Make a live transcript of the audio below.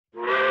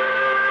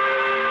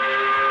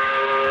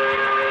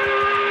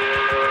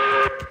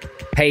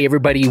Hey,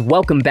 everybody,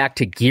 welcome back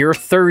to Gear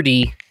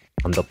 30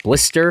 on the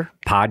Blister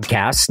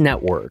Podcast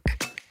Network.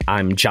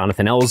 I'm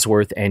Jonathan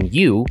Ellsworth, and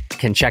you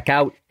can check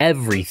out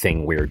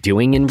everything we're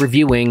doing and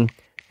reviewing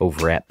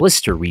over at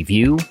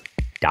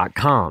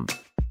blisterreview.com.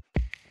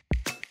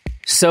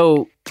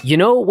 So, you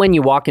know when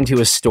you walk into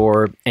a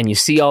store and you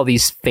see all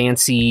these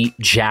fancy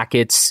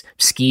jackets,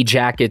 ski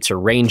jackets or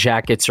rain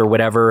jackets or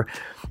whatever,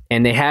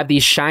 and they have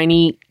these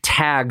shiny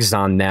tags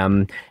on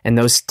them, and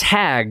those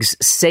tags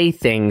say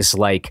things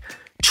like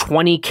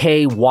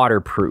 20K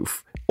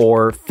waterproof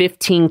or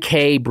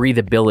 15K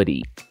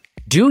breathability.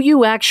 Do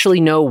you actually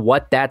know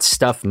what that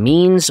stuff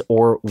means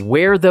or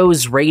where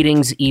those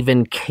ratings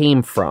even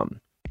came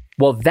from?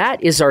 Well,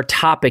 that is our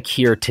topic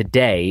here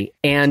today,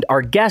 and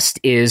our guest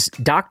is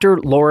Dr.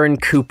 Lauren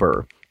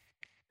Cooper.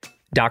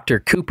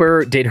 Dr.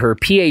 Cooper did her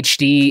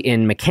PhD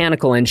in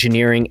mechanical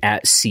engineering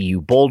at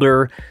CU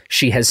Boulder.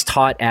 She has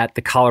taught at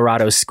the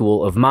Colorado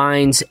School of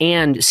Mines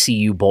and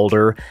CU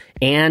Boulder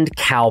and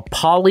Cal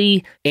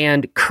Poly,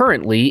 and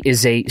currently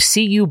is a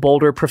CU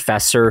Boulder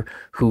professor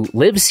who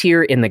lives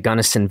here in the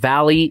Gunnison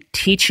Valley,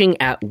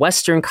 teaching at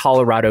Western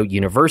Colorado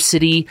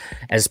University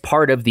as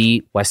part of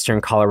the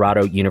Western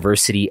Colorado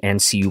University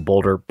and CU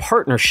Boulder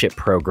Partnership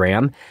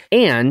Program.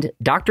 And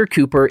Dr.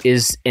 Cooper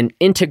is an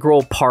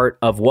integral part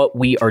of what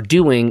we are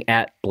doing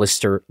at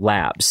Blister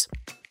Labs.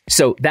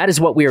 So that is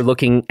what we are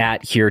looking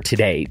at here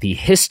today, the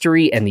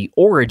history and the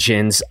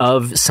origins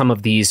of some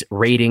of these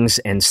ratings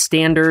and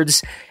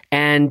standards.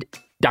 And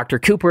Dr.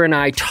 Cooper and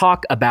I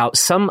talk about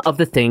some of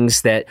the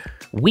things that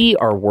we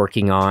are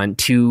working on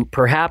to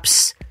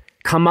perhaps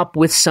come up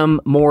with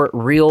some more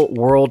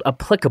real-world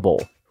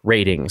applicable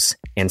ratings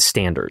and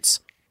standards.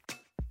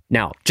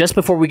 Now, just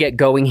before we get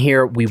going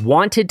here, we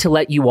wanted to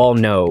let you all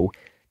know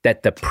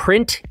that the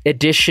print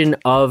edition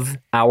of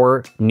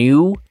our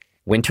new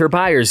Winter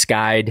Buyer's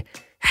Guide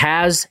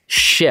has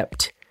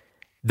shipped.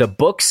 The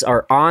books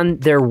are on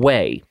their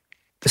way.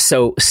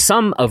 So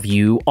some of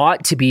you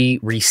ought to be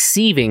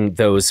receiving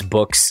those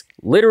books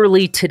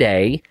literally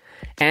today,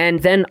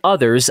 and then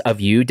others of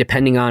you,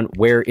 depending on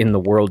where in the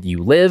world you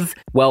live,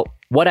 well,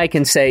 what I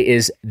can say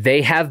is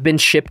they have been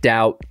shipped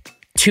out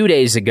 2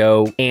 days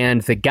ago,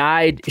 and the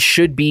guide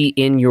should be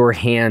in your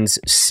hands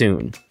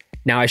soon.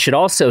 Now, I should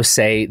also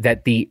say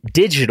that the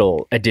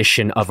digital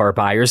edition of our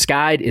buyer's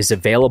guide is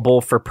available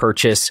for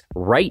purchase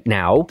right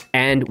now,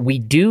 and we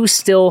do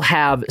still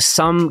have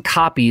some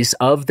copies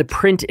of the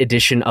print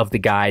edition of the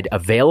guide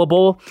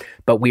available,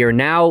 but we are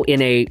now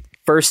in a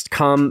first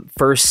come,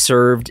 first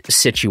served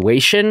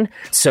situation.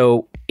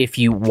 So if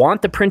you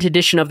want the print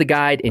edition of the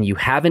guide and you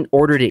haven't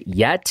ordered it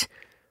yet,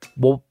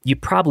 well, you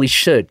probably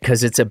should,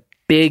 because it's a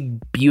big,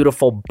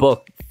 beautiful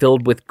book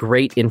filled with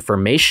great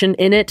information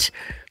in it.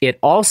 It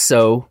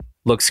also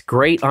looks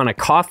great on a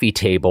coffee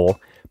table.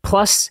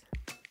 Plus,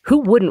 who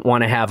wouldn't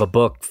want to have a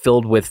book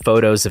filled with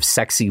photos of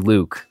sexy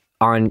Luke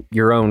on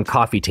your own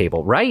coffee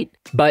table, right?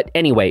 But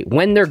anyway,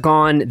 when they're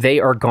gone, they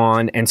are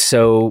gone. And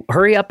so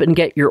hurry up and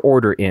get your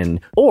order in.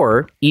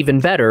 Or,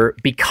 even better,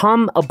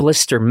 become a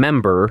Blister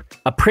member.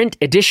 A print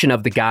edition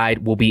of the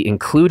guide will be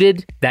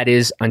included. That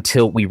is,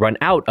 until we run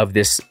out of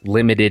this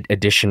limited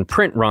edition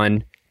print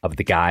run of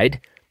the guide.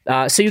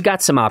 So you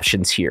got some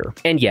options here.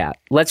 And yeah,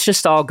 let's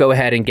just all go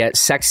ahead and get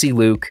sexy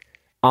Luke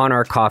on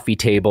our coffee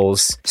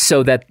tables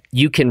so that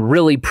you can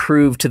really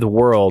prove to the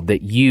world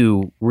that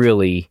you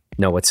really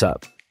know what's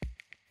up.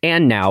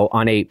 And now,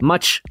 on a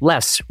much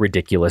less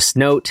ridiculous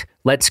note,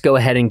 let's go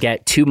ahead and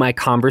get to my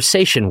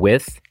conversation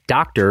with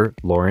Dr.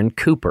 Lauren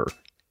Cooper.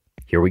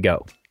 Here we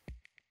go.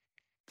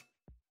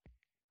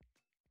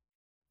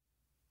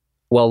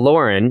 Well,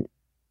 Lauren,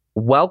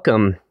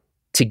 welcome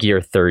to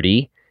Gear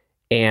 30.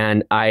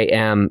 And I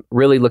am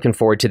really looking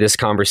forward to this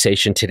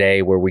conversation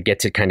today where we get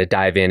to kind of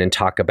dive in and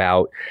talk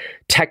about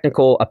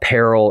technical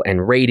apparel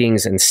and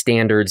ratings and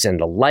standards and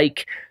the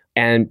like.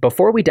 And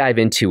before we dive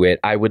into it,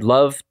 I would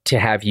love to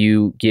have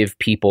you give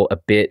people a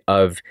bit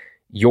of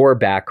your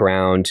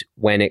background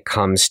when it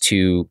comes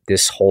to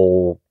this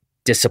whole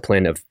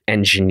discipline of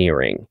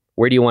engineering.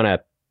 Where do you want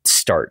to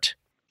start?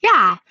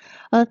 Yeah.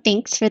 Well,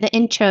 thanks for the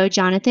intro,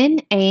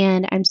 Jonathan.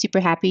 And I'm super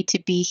happy to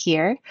be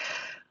here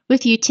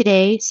with you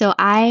today. So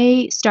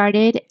I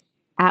started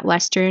at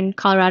Western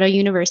Colorado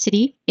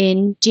University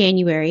in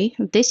January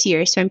of this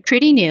year. So I'm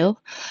pretty new,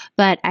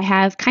 but I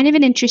have kind of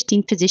an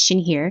interesting position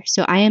here.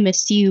 So I am a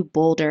CU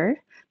Boulder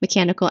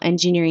mechanical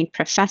engineering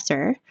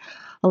professor,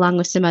 along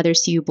with some other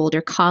CU Boulder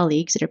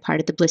colleagues that are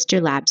part of the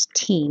Blister Labs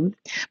team.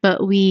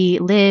 But we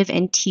live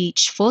and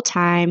teach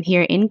full-time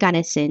here in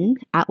Gunnison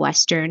at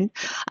Western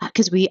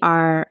because we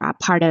are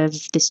part of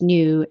this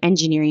new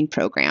engineering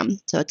program.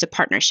 So it's a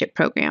partnership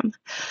program.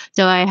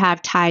 So I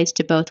have ties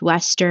to both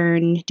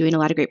Western, doing a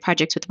lot of great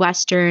projects with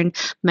Western.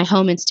 My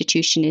home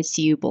institution is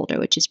CU Boulder,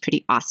 which is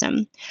pretty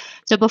awesome.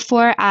 So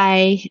before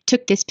I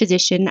took this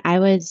position, I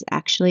was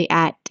actually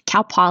at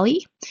Cal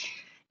Poly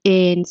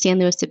in San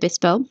Luis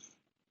Obispo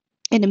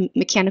in a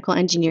mechanical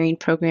engineering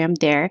program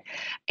there.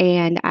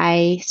 And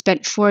I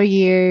spent 4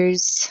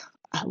 years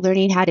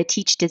learning how to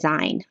teach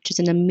design, which is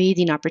an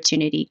amazing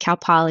opportunity. Cal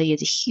Poly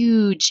is a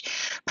huge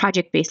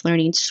project-based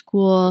learning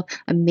school,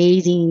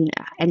 amazing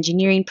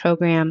engineering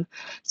program.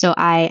 So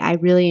I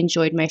really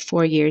enjoyed my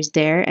 4 years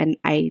there, and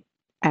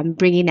I'm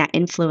bringing that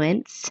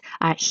influence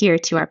here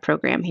to our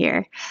program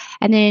here.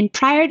 And then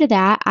prior to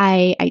that,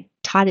 I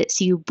taught at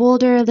CU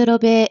Boulder a little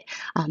bit.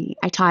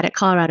 I taught at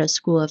Colorado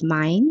School of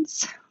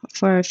Mines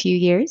for a few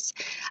years.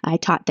 I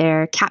taught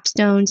their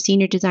capstone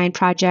senior design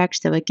project.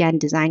 So again,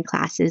 design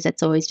classes,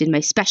 that's always been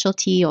my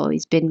specialty,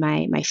 always been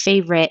my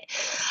favorite.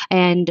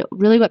 And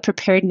really what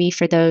prepared me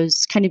for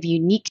those kind of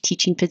unique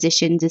teaching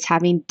positions is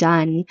having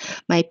done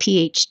my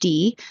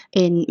PhD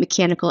in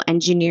mechanical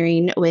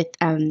engineering with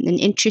an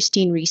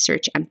interesting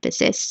research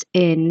emphasis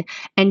in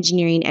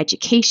engineering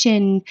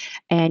education,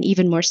 and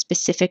even more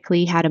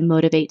specifically, how to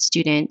motivate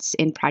students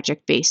in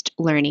project-based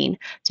learning.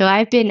 So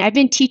I've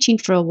been teaching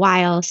for a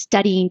while,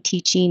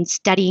 teaching,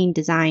 studying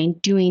design,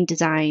 doing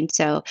design.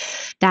 So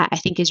that I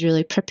think has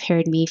really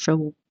prepared me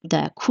for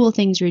the cool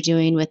things we're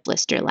doing with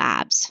Blister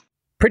Labs.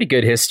 Pretty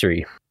good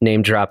history.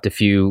 Name dropped a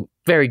few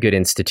very good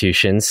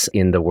institutions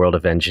in the world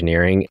of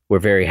engineering. We're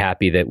very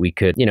happy that we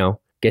could,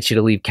 get you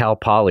to leave Cal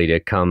Poly to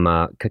come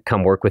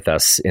work with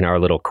us in our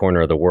little corner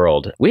of the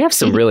world. We have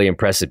some really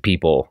impressive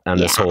people on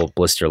this whole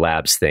Blister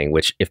Labs thing,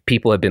 which if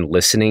people have been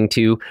listening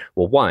to,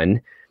 well, one,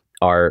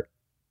 our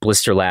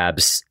Blister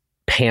Labs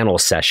panel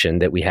session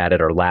that we had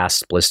at our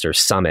last Blister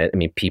Summit, I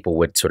mean, people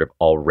would sort of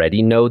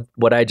already know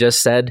what I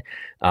just said.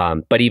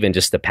 But even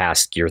just the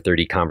past Gear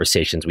 30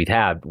 conversations we've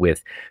had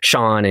with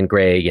Sean and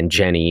Greg and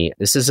Jenny,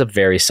 this is a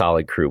very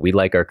solid crew. We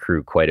like our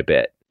crew quite a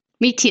bit.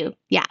 Me too.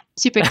 Yeah,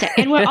 super excited.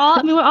 And we're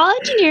all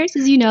engineers,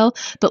 as you know,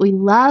 but we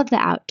love the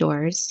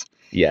outdoors.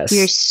 Yes.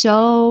 We are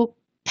so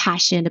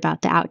passionate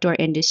about the outdoor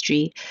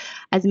industry.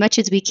 As much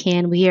as we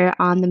can, we are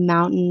on the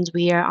mountains,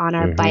 we are on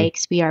our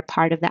bikes, we are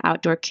part of the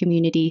outdoor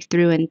community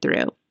through and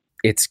through.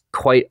 It's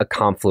quite a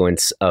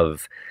confluence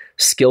of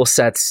skill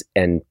sets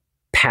and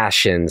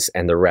passions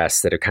and the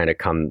rest that have kind of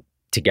come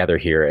together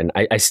here. And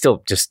I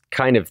still just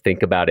kind of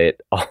think about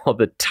it all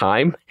the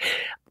time.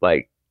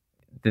 Like,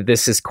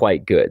 this is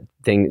quite good.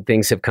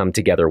 Things have come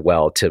together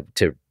well to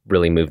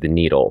really move the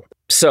needle.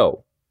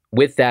 So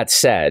with that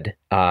said,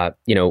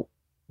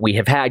 we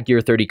have had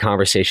Gear 30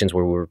 conversations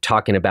where we were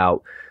talking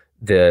about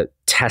the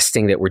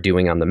testing that we're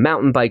doing on the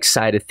mountain bike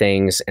side of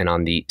things and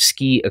on the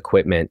ski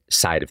equipment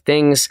side of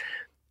things.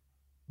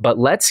 But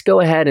let's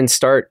go ahead and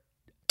start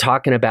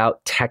talking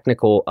about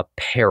technical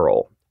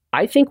apparel.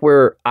 I think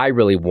where I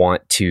really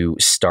want to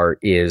start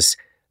is,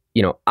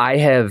 I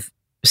have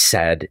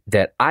said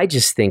that I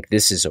just think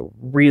this is a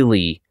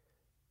really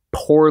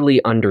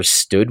poorly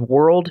understood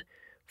world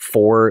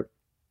for,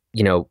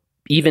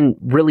 even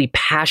really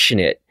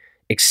passionate,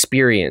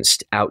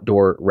 experienced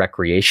outdoor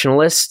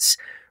recreationalists,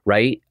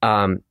 right?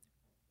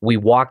 We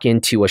walk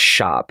into a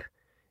shop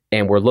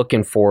and we're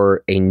looking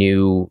for a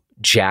new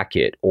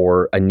jacket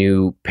or a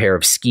new pair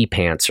of ski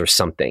pants or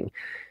something.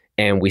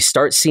 And we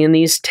start seeing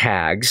these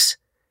tags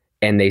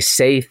and they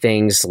say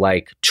things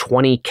like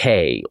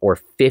 20K or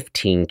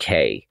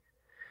 15K.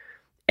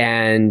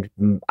 And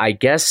I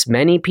guess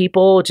many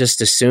people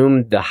just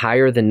assume the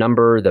higher the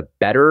number, the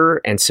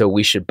better. And so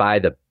we should buy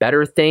the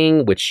better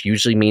thing, which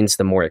usually means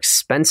the more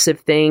expensive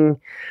thing.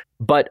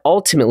 But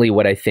ultimately,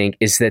 what I think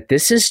is that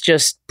this is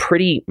just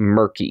pretty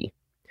murky.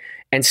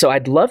 And so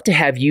I'd love to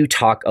have you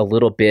talk a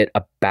little bit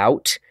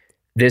about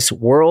this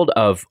world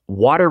of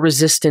water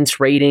resistance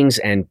ratings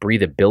and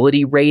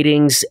breathability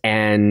ratings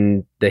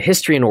and the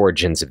history and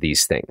origins of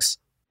these things.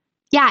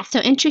 Yeah, so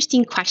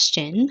interesting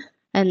question.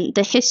 And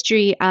the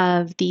history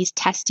of these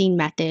testing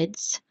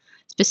methods,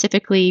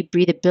 specifically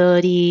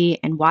breathability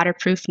and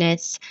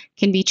waterproofness,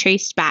 can be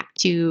traced back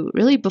to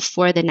really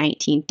before the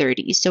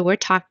 1930s. So we're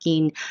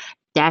talking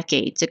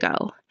decades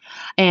ago.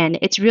 And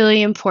it's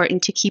really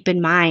important to keep in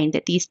mind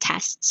that these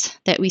tests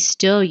that we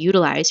still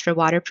utilize for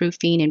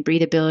waterproofing and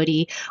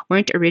breathability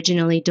weren't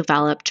originally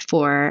developed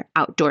for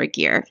outdoor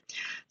gear.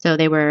 So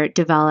they were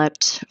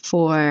developed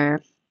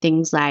for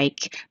things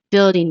like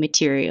building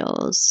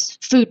materials,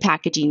 food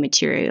packaging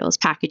materials.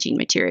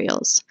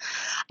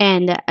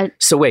 And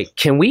so wait,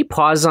 can we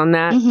pause on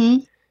that?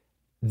 Mm-hmm.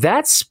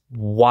 That's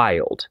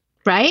wild.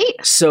 Right?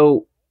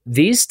 So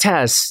these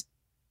tests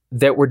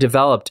that were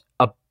developed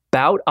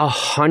about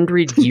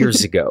 100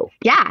 years ago.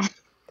 Yeah.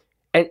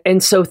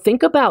 And so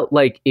think about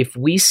like if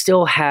we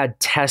still had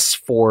tests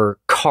for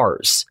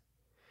cars,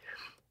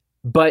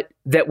 but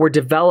that were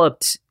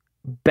developed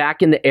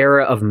back in the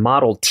era of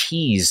Model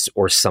Ts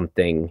or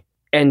something,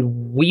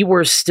 and we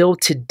were still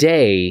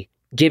today,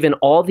 given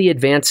all the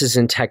advances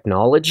in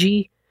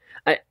technology,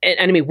 and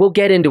I mean, we'll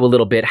get into a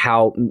little bit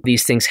how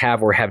these things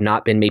have or have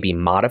not been maybe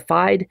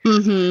modified,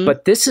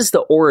 but this is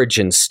the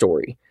origin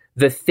story.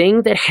 The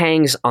thing that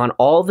hangs on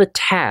all the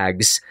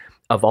tags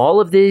of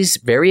all of these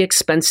very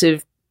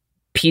expensive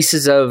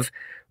pieces of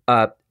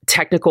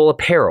technical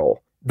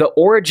apparel, the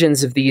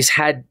origins of these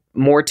had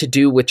more to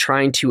do with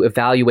trying to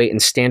evaluate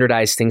and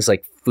standardize things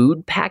like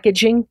food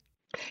packaging.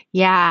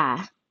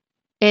 Yeah,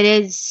 it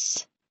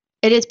is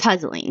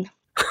puzzling.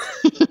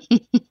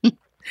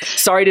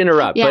 Sorry to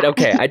interrupt, Yeah. but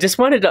okay, I just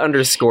wanted to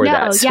underscore No,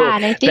 that. So yeah,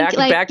 and I think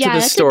back to the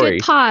that's a story.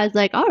 good pause.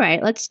 Like, all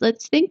right, let's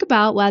think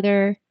about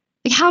whether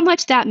how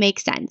much that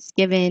makes sense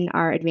given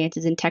our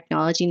advances in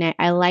technology. And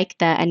I like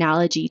the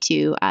analogy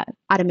to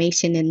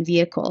automation and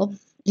vehicle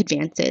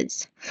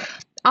advances.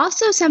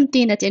 Also,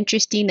 something that's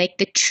interesting, like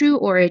the true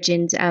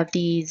origins of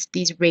these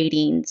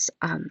ratings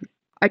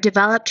are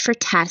developed for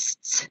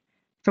tests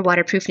for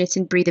waterproofness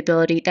and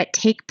breathability that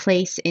take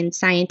place in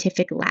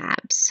scientific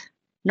labs,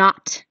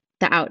 not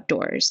the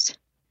outdoors.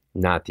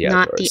 Not the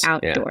Not the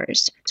outdoors. Yeah.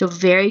 outdoors. So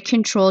very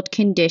controlled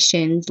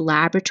conditions,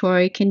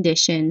 laboratory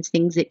conditions,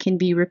 things that can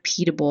be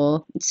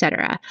repeatable,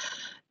 etc.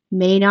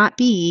 May not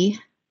be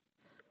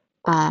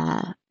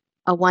a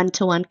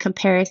one-to-one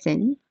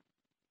comparison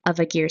of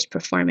a gear's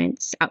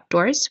performance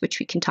outdoors, which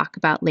we can talk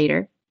about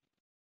later.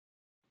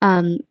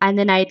 And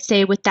then I'd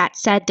say, with that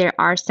said, there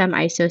are some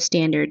ISO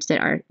standards that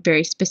are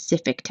very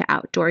specific to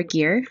outdoor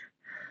gear,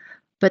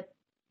 but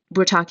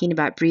we're talking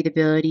about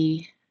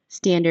breathability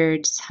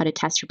standards, how to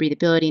test for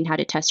breathability and how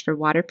to test for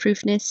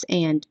waterproofness,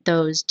 and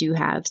those do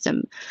have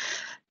some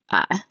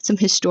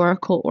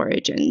historical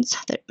origins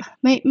that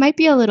might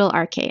be a little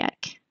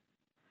archaic.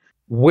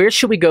 Where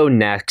should we go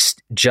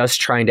next?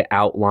 Just trying to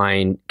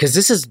outline, because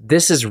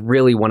this is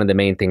really one of the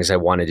main things I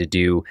wanted to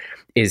do,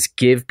 is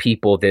give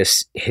people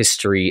this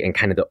history and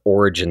kind of the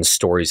origin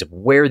stories of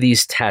where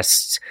these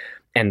tests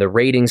and the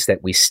ratings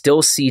that we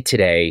still see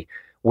today,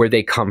 where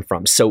they come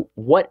from. So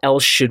what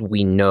else should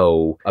we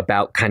know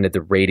about kind of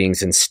the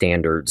ratings and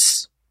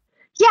standards?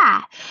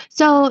 Yeah.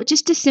 So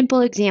just a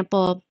simple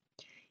example,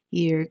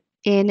 you're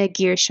in a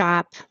gear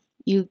shop,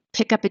 you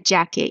pick up a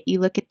jacket, you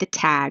look at the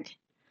tag,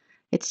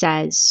 it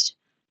says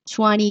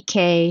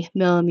 20K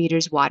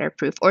millimeters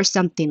waterproof or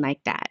something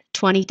like that,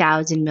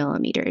 20,000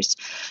 millimeters.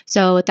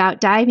 So without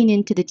diving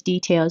into the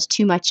details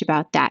too much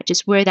about that,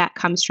 just where that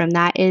comes from,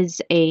 that is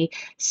a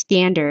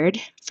standard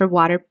for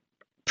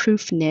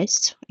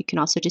waterproofness. You can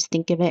also just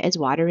think of it as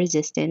water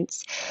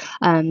resistance,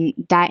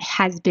 that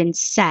has been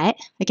set,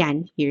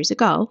 again, years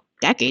ago,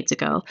 decades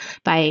ago,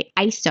 by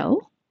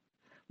ISO,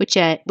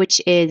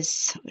 which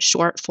is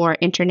short for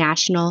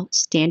International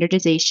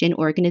Standardization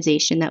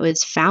Organization, that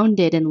was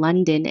founded in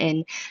London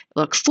and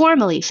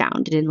formally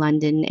founded in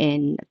London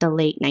in the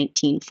late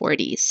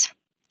 1940s.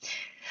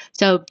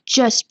 So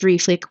just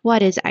briefly,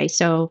 what is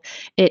ISO?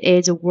 It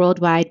is a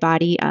worldwide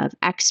body of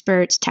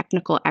experts,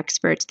 technical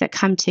experts that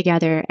come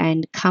together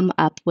and come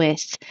up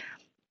with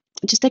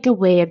just like a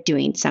way of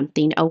doing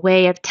something, a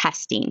way of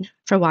testing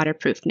for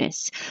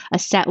waterproofness, a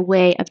set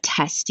way of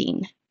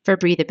testing for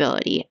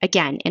breathability.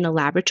 Again, in a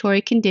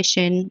laboratory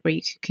condition where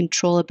you can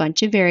control a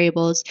bunch of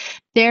variables.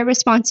 Their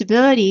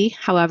responsibility,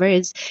 however,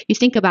 is you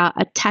think about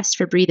a test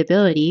for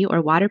breathability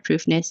or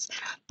waterproofness,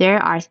 there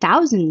are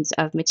thousands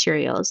of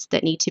materials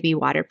that need to be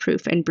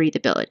waterproof and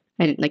breathable.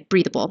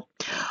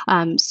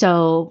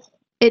 So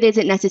it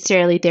isn't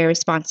necessarily their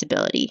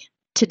responsibility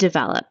to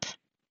develop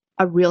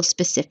a real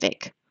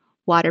specific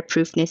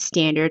waterproofness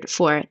standard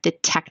for the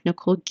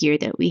technical gear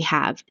that we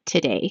have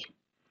today.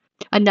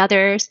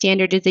 Another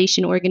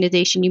standardization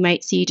organization you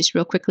might see just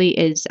real quickly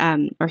is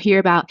or hear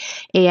about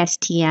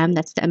ASTM.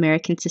 That's the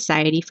American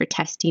Society for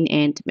Testing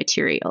and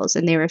Materials,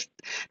 and they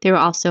were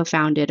also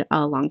founded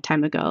a long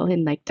time ago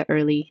in like the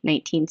early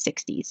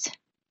 1960s.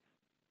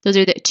 Those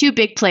are the two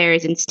big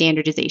players in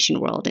standardization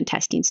world and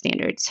testing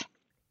standards.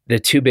 The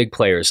two big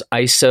players,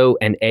 ISO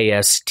and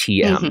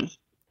ASTM. Mm-hmm.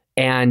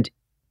 And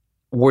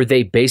were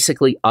they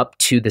basically up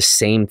to the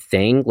same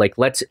thing? Like,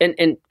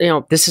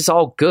 this is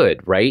all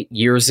good, right?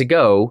 Years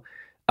ago,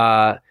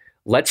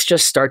 let's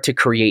just start to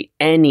create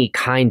any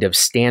kind of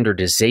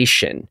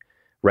standardization,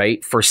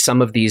 right? For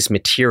some of these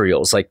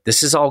materials. Like,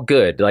 this is all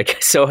good.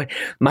 Like, so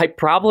my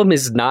problem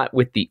is not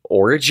with the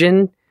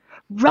origin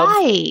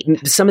right.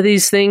 of some of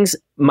these things.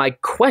 My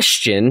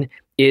question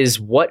is,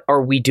 what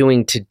are we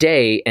doing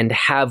today? And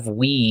have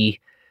we,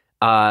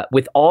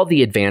 with all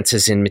the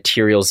advances in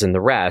materials and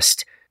the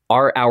rest,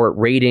 are our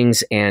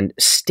ratings and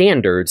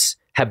standards,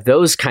 have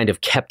those kind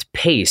of kept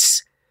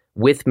pace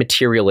with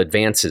material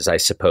advances, I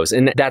suppose?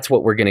 And that's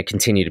what we're going to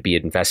continue to be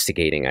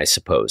investigating, I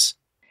suppose.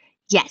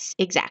 Yes,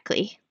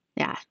 exactly.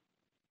 Yeah.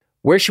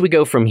 Where should we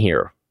go from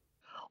here?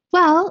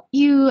 Well,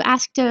 you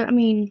asked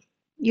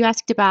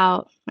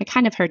about, I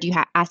kind of heard you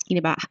asking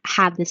about,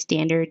 have the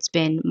standards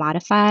been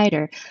modified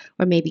or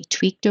maybe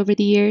tweaked over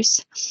the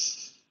years?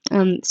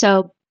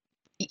 So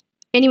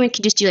anyone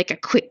can just do like a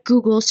quick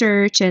Google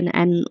search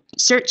and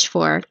search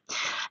for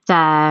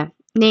the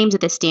names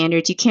of the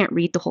standards. You can't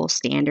read the whole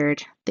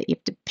standard, that you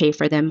have to pay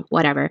for them,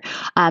 whatever.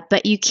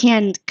 But you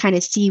can kind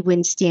of see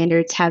when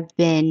standards have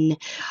been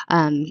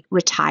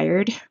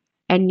retired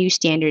and new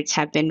standards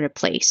have been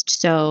replaced.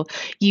 So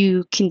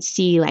you can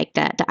see like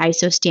the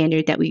ISO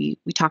standard that we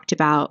talked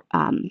about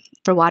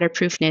for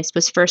waterproofness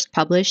was first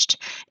published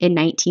in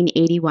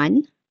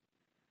 1981.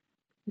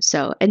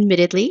 So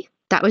admittedly,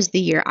 that was the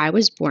year I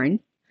was born.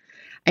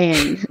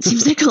 And it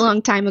seems like a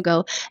long time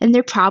ago. And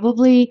they're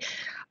probably,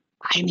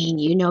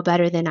 you know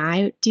better than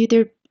I do,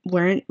 there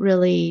weren't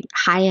really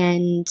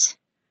high-end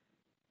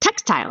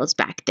textiles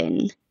back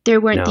then. there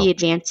weren't No. the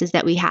advances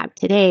that we have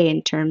today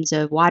in terms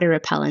of water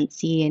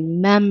repellency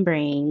and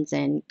membranes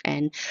and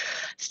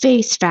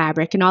face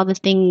fabric and all the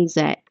things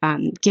that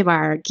give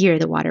our gear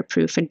the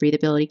waterproof and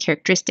breathability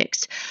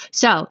characteristics.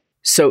 So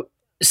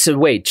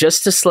wait,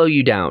 just to slow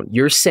you down,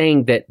 you're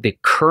saying that the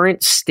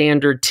current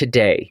standard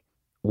today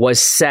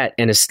was set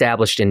and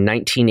established in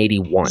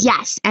 1981.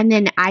 Yes, and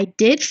then I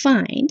did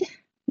find,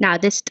 now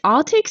this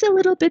all takes a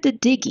little bit of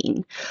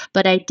digging,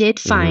 but I did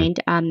find,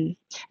 and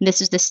this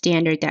is the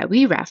standard that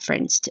we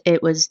referenced.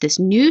 It was this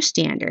new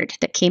standard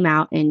that came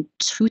out in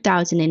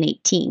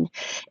 2018.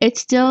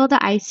 It's still the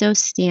ISO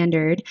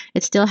standard.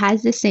 It still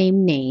has the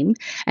same name.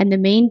 And the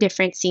main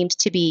difference seems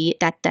to be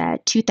that the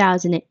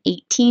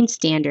 2018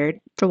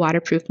 standard for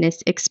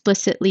waterproofness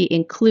explicitly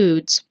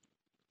includes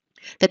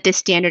that this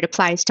standard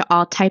applies to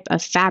all type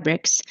of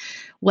fabrics,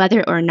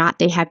 whether or not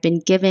they have been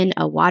given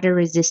a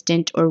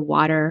water-resistant or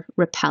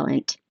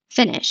water-repellent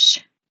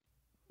finish.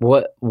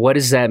 What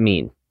does that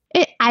mean?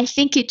 I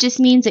think it just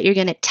means that you're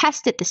going to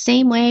test it the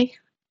same way,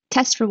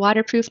 test for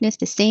waterproofness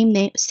the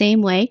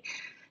same way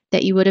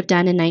that you would have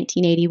done in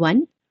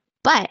 1981,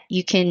 but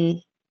you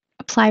can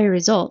apply your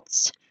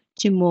results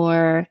to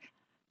more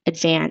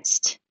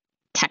advanced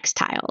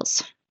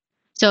textiles.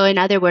 So in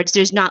other words,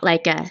 there's not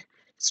like a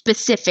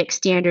specific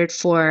standard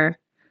for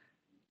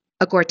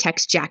a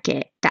Gore-Tex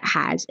jacket that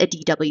has a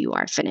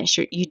DWR finish.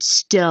 You'd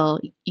still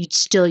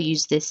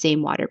use this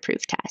same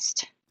waterproof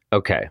test.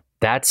 Okay,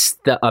 that's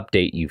the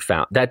update you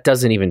found. That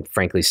doesn't even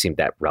frankly seem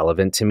that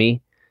relevant to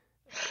me.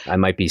 I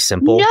might be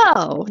simple.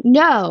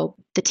 No.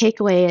 The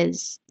takeaway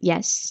is,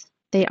 yes,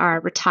 they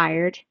are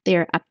retired. They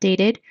are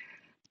updated.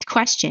 The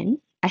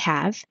question I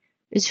have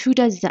is, who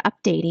does the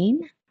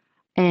updating?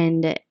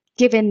 And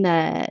given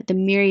the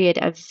myriad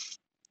of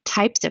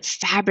types of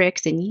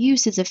fabrics and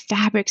uses of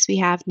fabrics we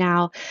have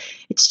now,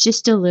 it's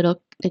just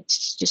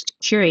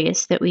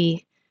curious that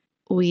we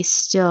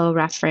still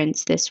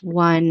reference this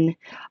one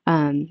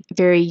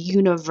very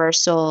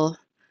universal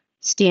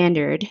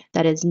standard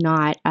that is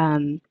not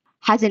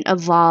hasn't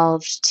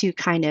evolved to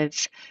kind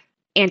of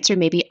answer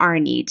maybe our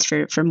needs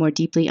for more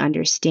deeply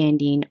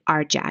understanding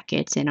our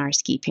jackets and our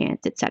ski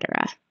pants,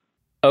 etc.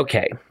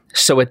 Okay,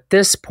 so at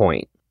this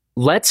point,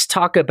 let's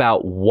talk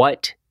about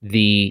what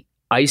the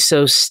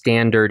ISO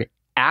standard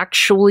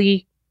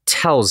actually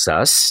tells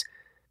us,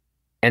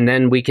 and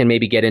then we can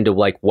maybe get into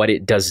like what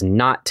it does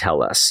not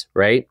tell us,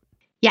 right?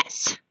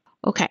 Yes.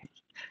 Okay.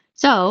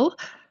 So,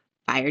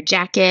 buy your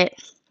jacket,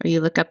 or you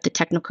look up the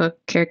technical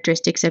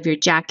characteristics of your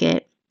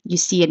jacket, you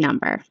see a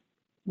number,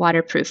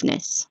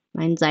 waterproofness.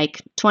 Mine's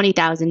like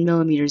 20,000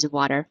 millimeters of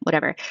water,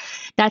 whatever.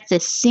 That's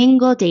a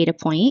single data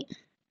point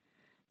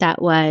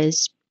that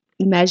was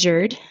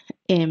measured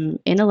in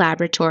a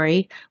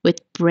laboratory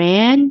with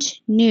brand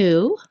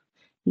new,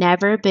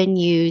 never been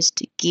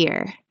used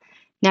gear.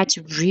 That's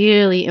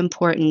really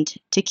important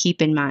to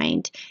keep in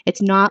mind.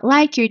 It's not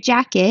like your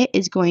jacket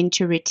is going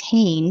to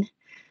retain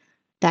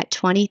that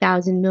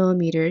 20,000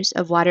 millimeters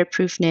of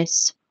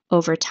waterproofness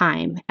over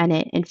time, and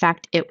in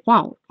fact, it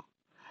won't.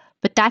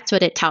 But that's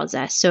what it tells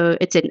us. So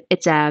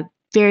it's a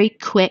very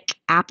quick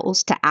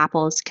apples to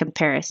apples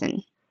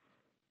comparison.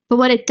 But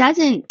what it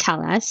doesn't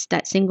tell us,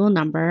 that single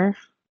number,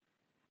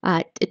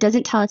 it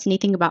doesn't tell us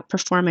anything about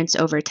performance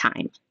over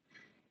time.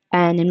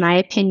 And in my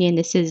opinion,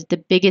 this is the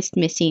biggest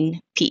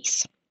missing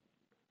piece.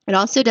 It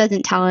also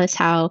doesn't tell us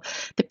how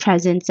the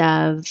presence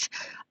of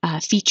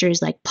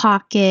features like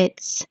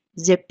pockets,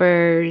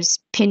 zippers,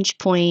 pinch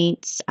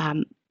points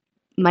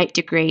might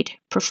degrade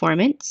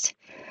performance,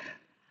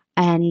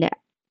 and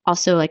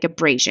also like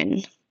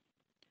abrasion.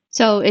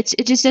 So it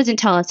just doesn't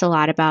tell us a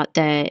lot about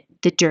the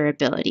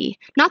durability.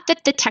 Not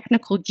that the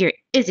technical gear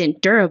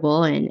isn't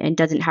durable and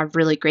doesn't have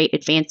really great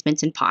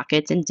advancements in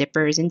pockets and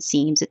zippers and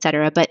seams,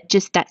 etc. But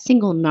just that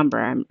single number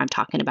I'm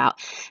talking about,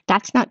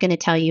 that's not going to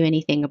tell you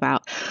anything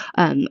about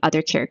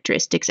other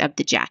characteristics of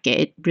the jacket.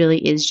 It really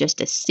is just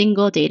a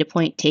single data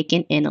point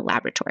taken in a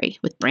laboratory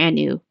with brand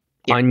new.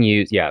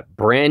 Unused,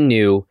 brand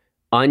new,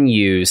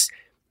 unused,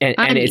 and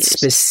it's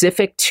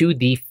specific to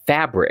the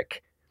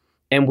fabric.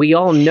 And we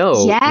all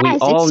know,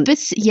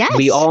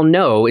 we all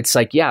know it's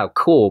like, yeah,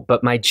 cool,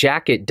 but my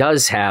jacket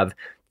does have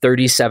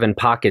 37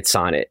 pockets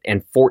on it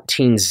and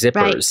 14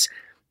 zippers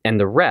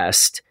and the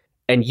rest.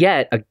 And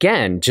yet,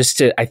 again,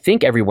 I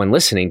think everyone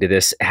listening to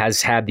this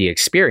has had the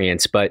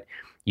experience, but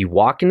you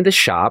walk into the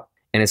shop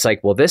and it's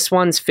like, well, this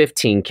one's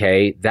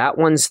 $15K, that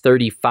one's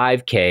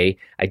 $35K.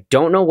 I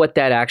don't know what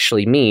that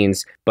actually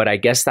means, but I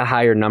guess the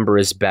higher number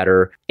is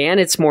better and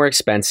it's more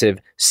expensive,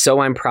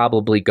 so I'm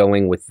probably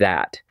going with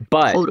that.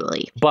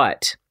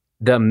 But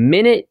the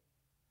minute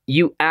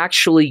you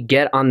actually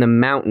get on the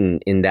mountain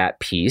in that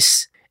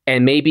piece,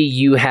 and maybe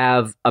you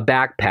have a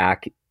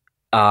backpack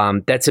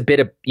that's a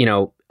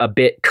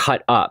bit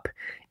cut up,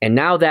 and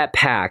now that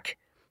pack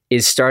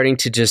is starting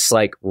to just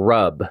like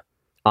rub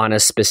on a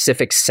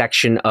specific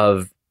section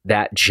of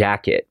that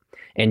jacket,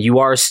 and you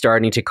are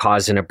starting to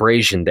cause an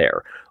abrasion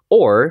there.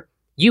 Or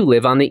you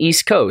live on the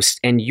East Coast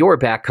and your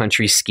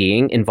backcountry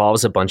skiing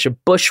involves a bunch of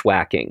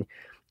bushwhacking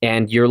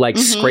and you're like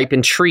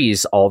scraping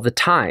trees all the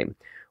time.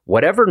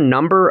 whatever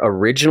number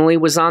originally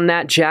was on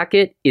that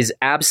jacket is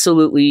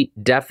absolutely,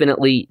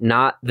 definitely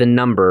not the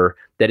number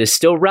that is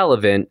still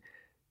relevant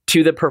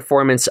to the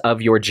performance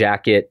of your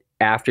jacket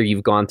after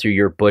you've gone through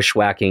your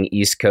bushwhacking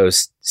East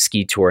Coast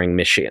ski touring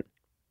mission.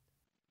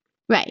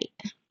 Right.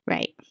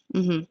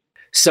 Mm-hmm.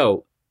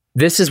 So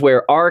this is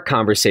where our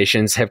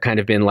conversations have kind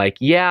of been like,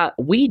 yeah,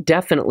 we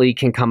definitely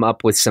can come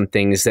up with some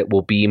things that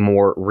will be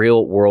more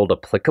real world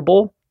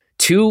applicable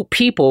to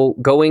people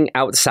going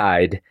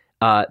outside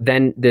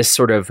than this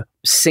sort of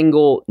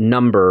single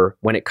number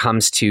when it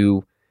comes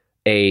to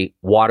a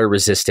water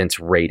resistance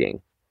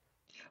rating.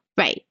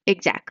 Right,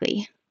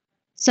 exactly.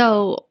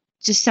 So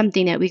just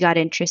something that we got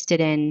interested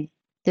in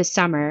this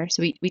summer.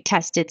 So we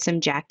tested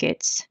some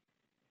jackets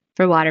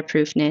for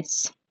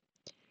waterproofness.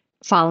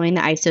 Following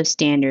the ISO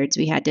standards,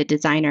 we had to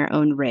design our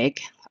own rig,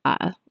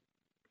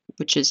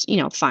 which is,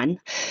 fun.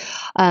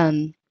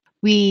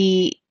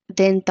 We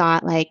then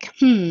thought like,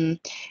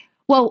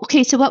 well,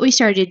 okay, so what we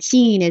started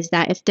seeing is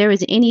that if there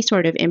was any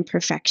sort of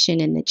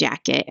imperfection in the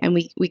jacket and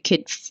we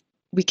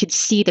could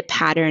see the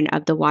pattern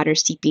of the water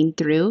seeping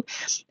through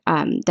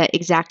that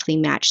exactly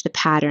matched the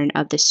pattern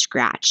of the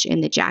scratch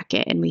in the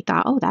jacket. And we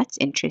thought, oh, that's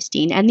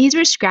interesting. And these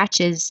were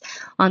scratches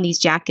on these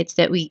jackets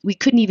that we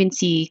couldn't even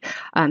see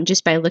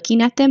just by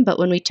looking at them. But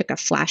when we took a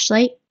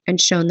flashlight and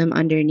shone them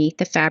underneath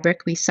the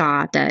fabric, we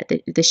saw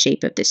the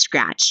shape of the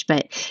scratch.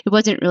 But it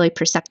wasn't really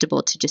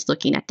perceptible to just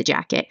looking at the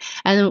jacket.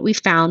 And then we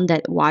found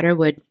that water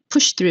would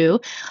push through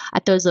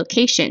at those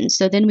locations.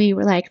 So then we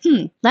were like,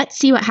 let's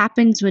see what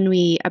happens when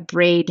we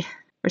abrade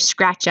or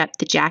scratch up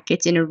the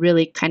jackets in a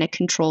really kind of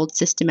controlled,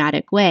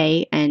 systematic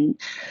way and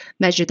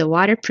measure the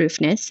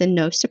waterproofness. And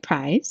no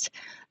surprise,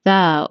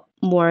 the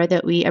more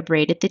that we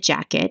abraded the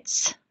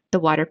jackets, the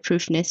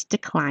waterproofness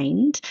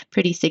declined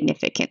pretty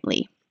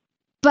significantly.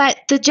 But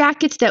the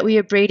jackets that we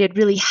abraded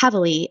really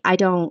heavily, I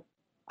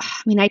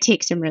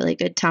take some really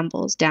good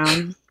tumbles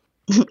down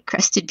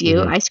Crested Butte.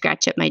 Mm-hmm. I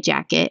scratch up my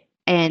jacket,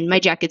 and my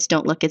jackets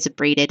don't look as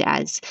abraded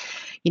as,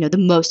 the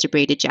most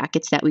abraded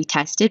jackets that we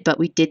tested, but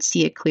we did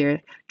see a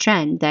clear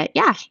trend that,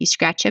 yeah, you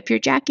scratch up your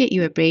jacket,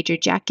 you abrade your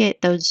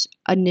jacket, those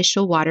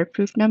initial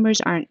waterproof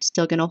numbers aren't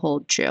still going to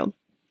hold true.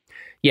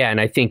 Yeah,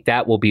 and I think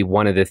that will be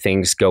one of the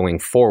things going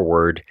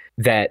forward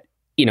that,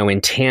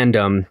 in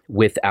tandem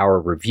with our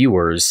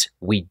reviewers,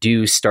 we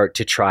do start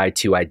to try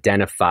to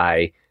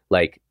identify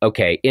like,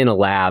 okay, in a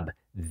lab,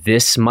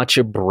 this much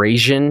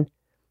abrasion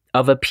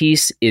of a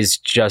piece is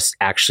just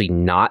actually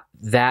not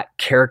that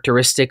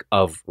characteristic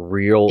of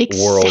real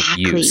world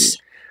use.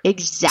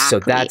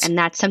 Exactly. And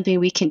that's something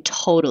we can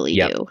totally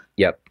do.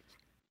 Yep.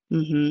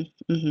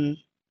 Mm-hmm. Mm-hmm.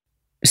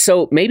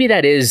 So maybe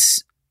that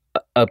is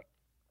a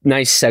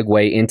nice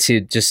segue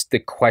into just the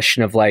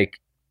question of like,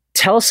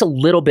 tell us a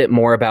little bit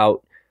more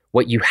about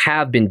what you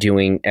have been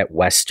doing at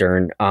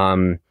Western,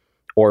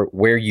 or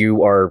where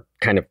you are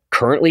kind of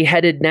currently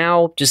headed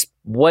now. Just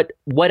what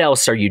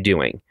else are you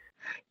doing?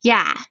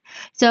 Yeah.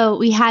 So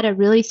we had a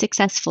really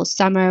successful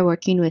summer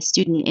working with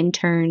student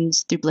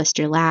interns through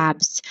Blister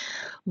Labs.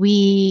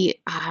 We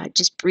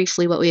just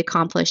briefly what we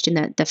accomplished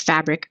in the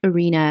fabric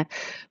arena,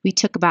 we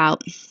took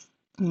about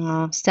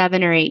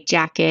 7 or 8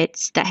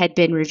 jackets that had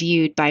been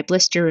reviewed by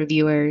blister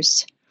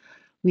reviewers.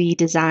 We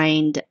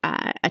designed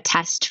a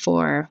test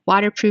for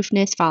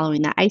waterproofness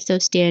following the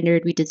ISO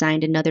standard. We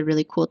designed another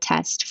really cool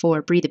test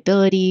for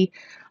breathability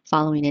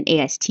following an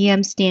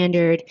ASTM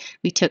standard.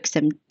 We took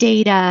some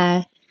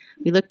data.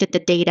 We looked at the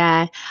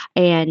data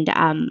and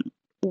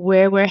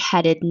where we're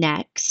headed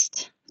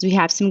next. So we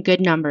have some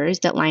good numbers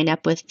that line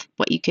up with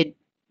what you could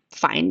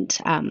find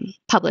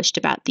published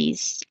about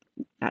these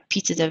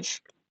pieces of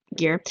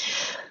gear.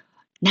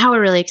 Now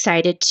we're really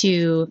excited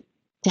to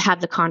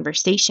have the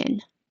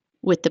conversation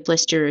with the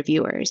blister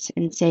reviewers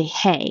and say,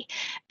 hey,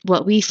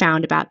 what we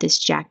found about this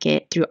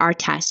jacket through our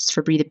tests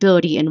for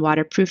breathability and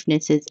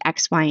waterproofness is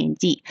X, Y,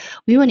 and Z.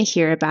 We want to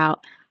hear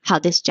about how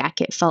this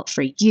jacket felt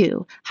for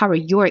you. How are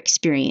your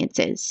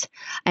experiences?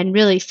 And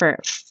really for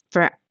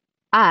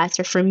us,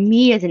 or for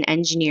me as an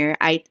engineer,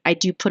 I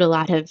do put a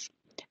lot of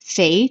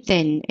faith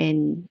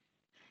in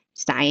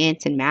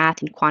science and math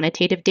and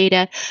quantitative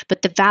data,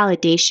 but the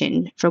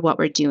validation for what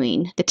we're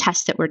doing, the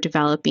tests that we're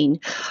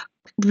developing,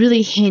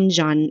 really hinge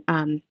on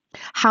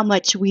how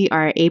much we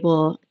are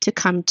able to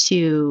come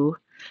to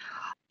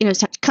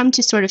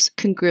sort of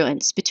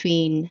congruence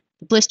between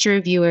the blister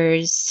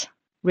reviewers'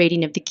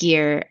 rating of the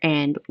gear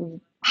and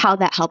how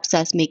that helps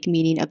us make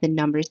meaning of the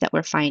numbers that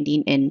we're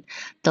finding in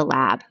the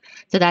lab.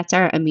 So that's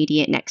our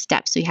immediate next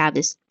step. So we have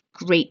this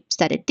great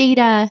set of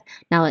data.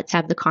 Now let's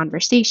have the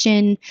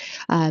conversation.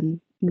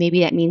 Maybe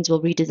that means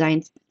we'll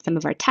redesign some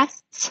of our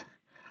tests.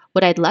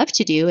 What I'd love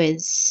to do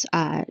is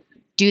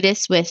do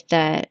this with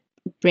the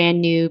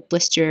brand new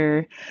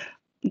blister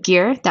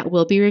gear that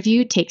will be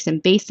reviewed, take some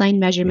baseline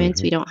measurements.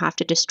 Mm-hmm. We don't have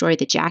to destroy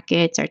the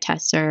jackets. Our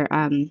tests are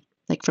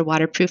like for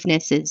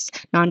waterproofness is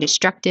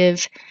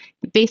non-destructive.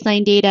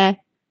 Baseline data,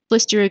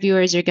 blister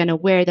reviewers are going to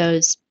wear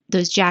those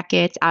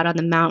jackets out on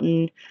the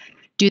mountain,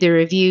 do the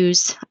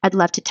reviews. I'd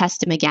love to test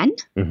them again.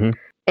 Mm-hmm.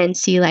 and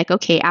see like,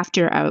 okay,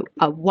 after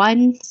a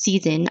one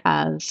season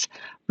of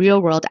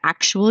real world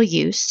actual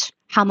use,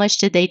 how much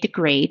did they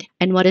degrade?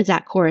 And what does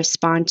that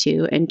correspond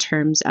to in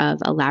terms of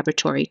a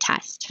laboratory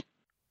test?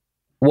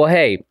 Well,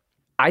 hey,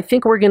 I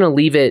think we're going to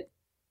leave it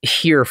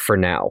here for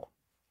now.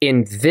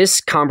 In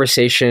this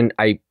conversation,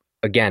 I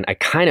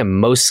kind of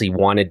mostly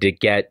wanted to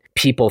get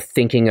people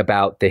thinking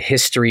about the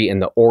history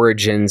and the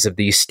origins of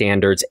these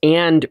standards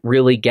and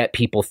really get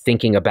people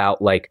thinking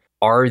about like,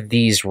 are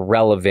these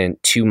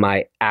relevant to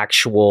my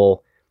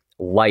actual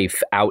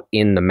life out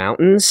in the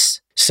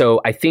mountains?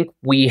 So I think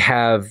we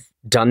have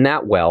done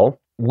that well.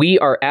 We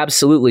are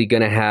absolutely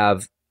going to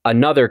have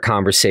another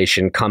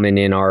conversation coming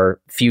in our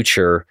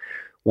future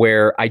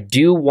where I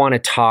do want to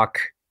talk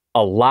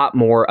a lot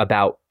more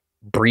about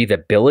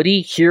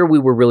breathability. Here we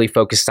were really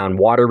focused on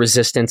water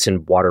resistance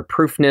and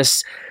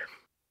waterproofness.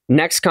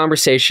 Next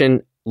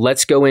conversation,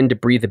 let's go into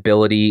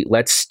breathability.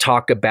 Let's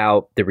talk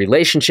about the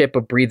relationship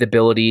of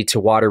breathability to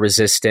water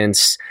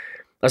resistance.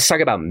 Let's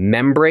talk about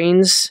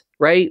membranes,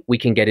 right? We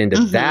can get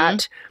into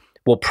that.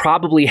 We'll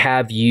probably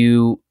have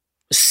you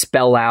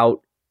spell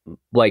out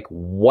like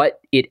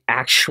what it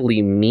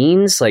actually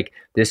means, like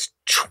this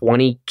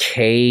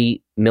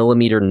 20K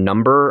millimeter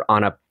number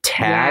on a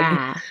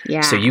tag.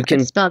 Yeah. So you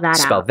can spell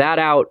that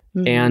out.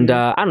 And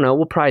I don't know,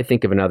 we'll probably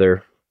think of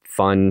another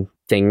fun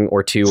thing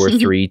or two or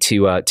three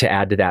to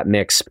add to that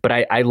mix. But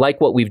I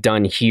like what we've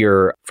done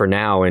here for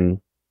now.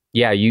 And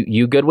yeah,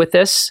 you good with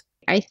this?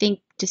 I think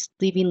just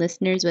leaving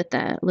listeners with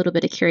a little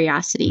bit of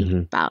curiosity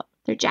about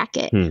their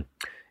jacket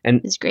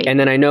is great. And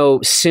then I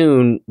know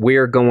soon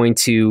we're going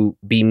to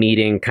be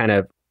meeting kind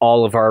of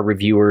all of our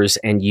reviewers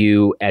and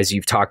you, as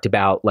you've talked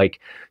about, like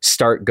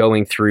start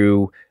going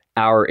through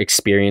our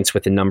experience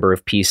with a number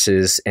of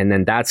pieces. And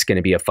then that's going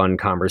to be a fun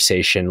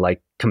conversation.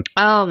 Like,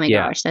 oh my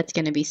gosh, that's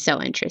going to be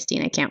so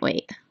interesting. I can't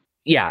wait.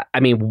 Yeah. I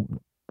mean,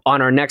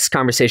 on our next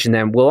conversation,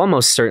 then we'll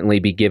almost certainly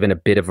be given a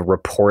bit of a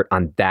report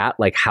on that,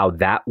 like how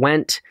that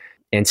went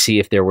and see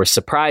if there were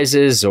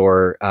surprises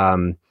or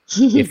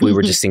if we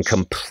were just in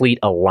complete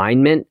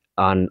alignment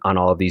on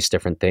all of these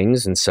different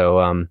things. And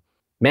so,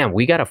 man,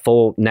 we got a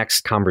full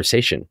next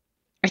conversation.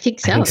 I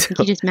think so. I think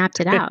you just mapped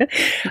it out.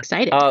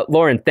 Excited.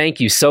 Lauren, thank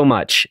you so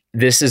much.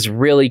 This is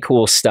really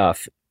cool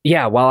stuff.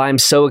 Yeah, while I'm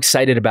so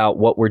excited about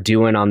what we're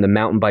doing on the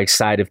mountain bike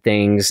side of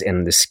things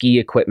and the ski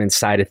equipment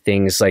side of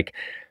things, like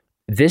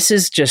this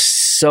is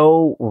just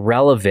so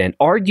relevant,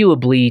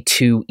 arguably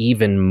to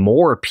even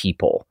more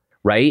people,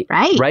 right?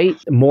 Right.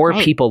 More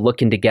people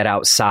looking to get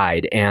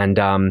outside. And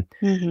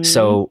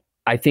so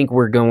I think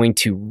we're going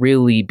to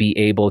really be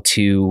able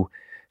to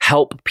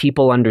help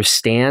people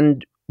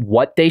understand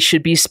what they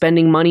should be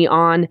spending money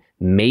on,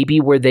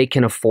 maybe where they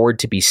can afford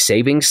to be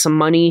saving some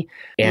money,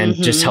 and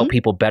just help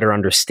people better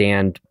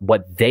understand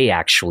what they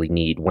actually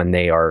need when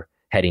they are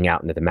heading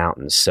out into the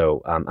mountains.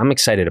 So I'm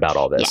excited about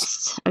all this.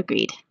 Yes,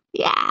 agreed.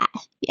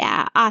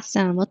 Yeah,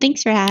 awesome. Well,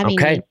 thanks for having me.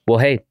 Okay, well,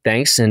 hey,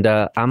 thanks. And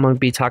I'm going to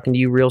be talking to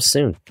you real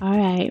soon. All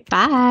right,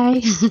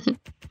 bye.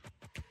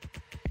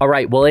 All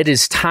right, well, it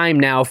is time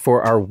now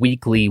for our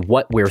weekly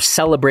What We're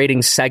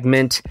Celebrating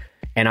segment.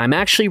 And I'm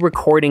actually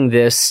recording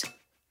this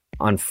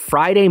on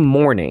Friday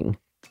morning.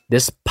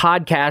 This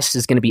podcast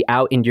is going to be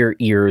out in your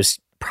ears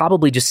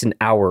probably just an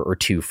hour or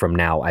two from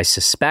now, I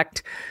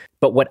suspect.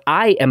 But what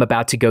I am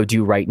about to go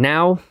do right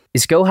now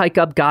is go hike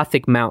up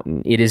Gothic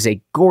Mountain. It is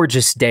a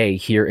gorgeous day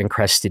here in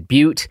Crested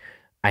Butte.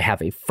 I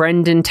have a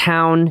friend in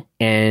town,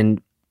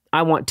 and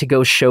I want to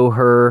go show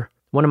her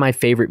one of my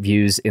favorite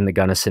views in the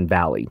Gunnison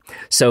Valley.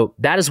 So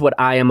that is what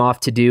I am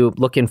off to do.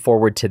 Looking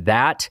forward to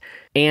that.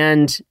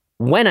 And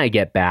when I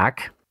get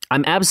back,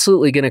 I'm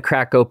absolutely going to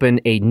crack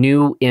open a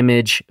new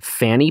Image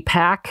fanny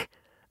pack.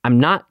 I'm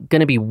not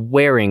going to be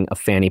wearing a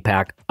fanny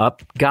pack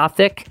up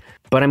Gothic,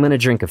 but I'm going to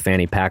drink a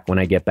fanny pack when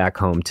I get back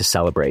home to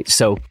celebrate.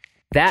 So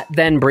that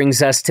then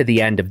brings us to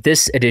the end of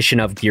this edition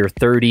of Gear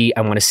 30.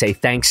 I want to say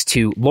thanks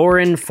to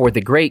Lauren for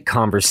the great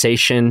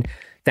conversation.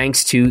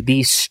 Thanks to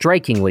the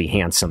strikingly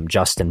handsome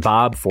Justin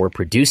Bob for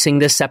producing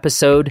this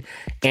episode.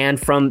 And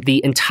from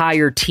the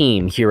entire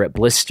team here at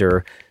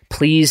Blister,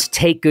 please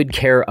take good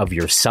care of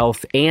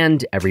yourself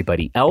and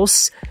everybody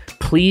else.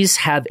 Please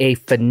have a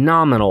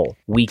phenomenal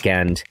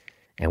weekend,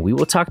 and we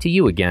will talk to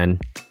you again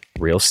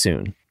real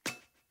soon.